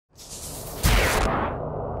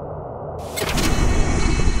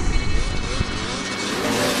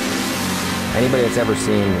Anybody that's ever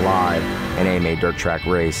seen live an AMA dirt track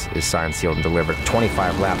race is signed, sealed, and delivered.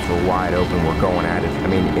 25 laps, we're wide open, we're going at it. I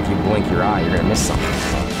mean, if you blink your eye, you're gonna miss something.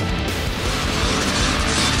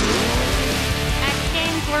 X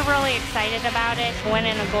Games, we're really excited about it.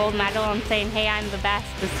 Winning a gold medal and saying, hey, I'm the best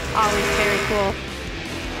is always very cool.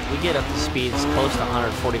 We get up to speeds close to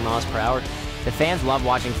 140 miles per hour. The fans love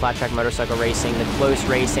watching flat track motorcycle racing, the close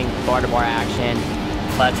racing, bar-to-bar action.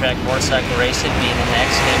 Flat track motorcycle racing being in the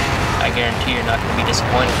X Games, I guarantee you're not going to be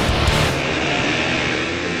disappointed.